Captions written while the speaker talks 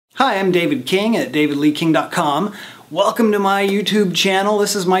Hi, I'm David King at davidleeking.com. Welcome to my YouTube channel.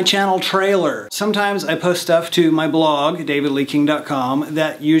 This is my channel trailer. Sometimes I post stuff to my blog, davidleeking.com,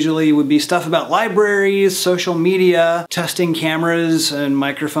 that usually would be stuff about libraries, social media, testing cameras and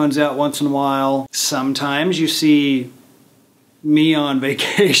microphones out once in a while. Sometimes you see me on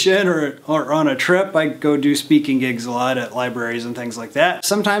vacation or on a trip. I go do speaking gigs a lot at libraries and things like that.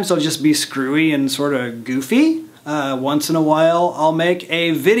 Sometimes they'll just be screwy and sort of goofy. Once in a while I'll make a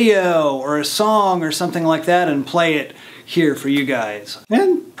video or a song or something like that and play it here for you guys.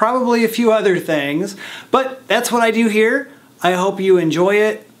 And probably a few other things, but that's what I do here. I hope you enjoy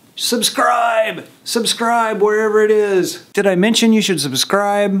it. Subscribe! Subscribe wherever it is. Did I mention you should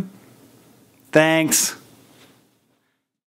subscribe? Thanks.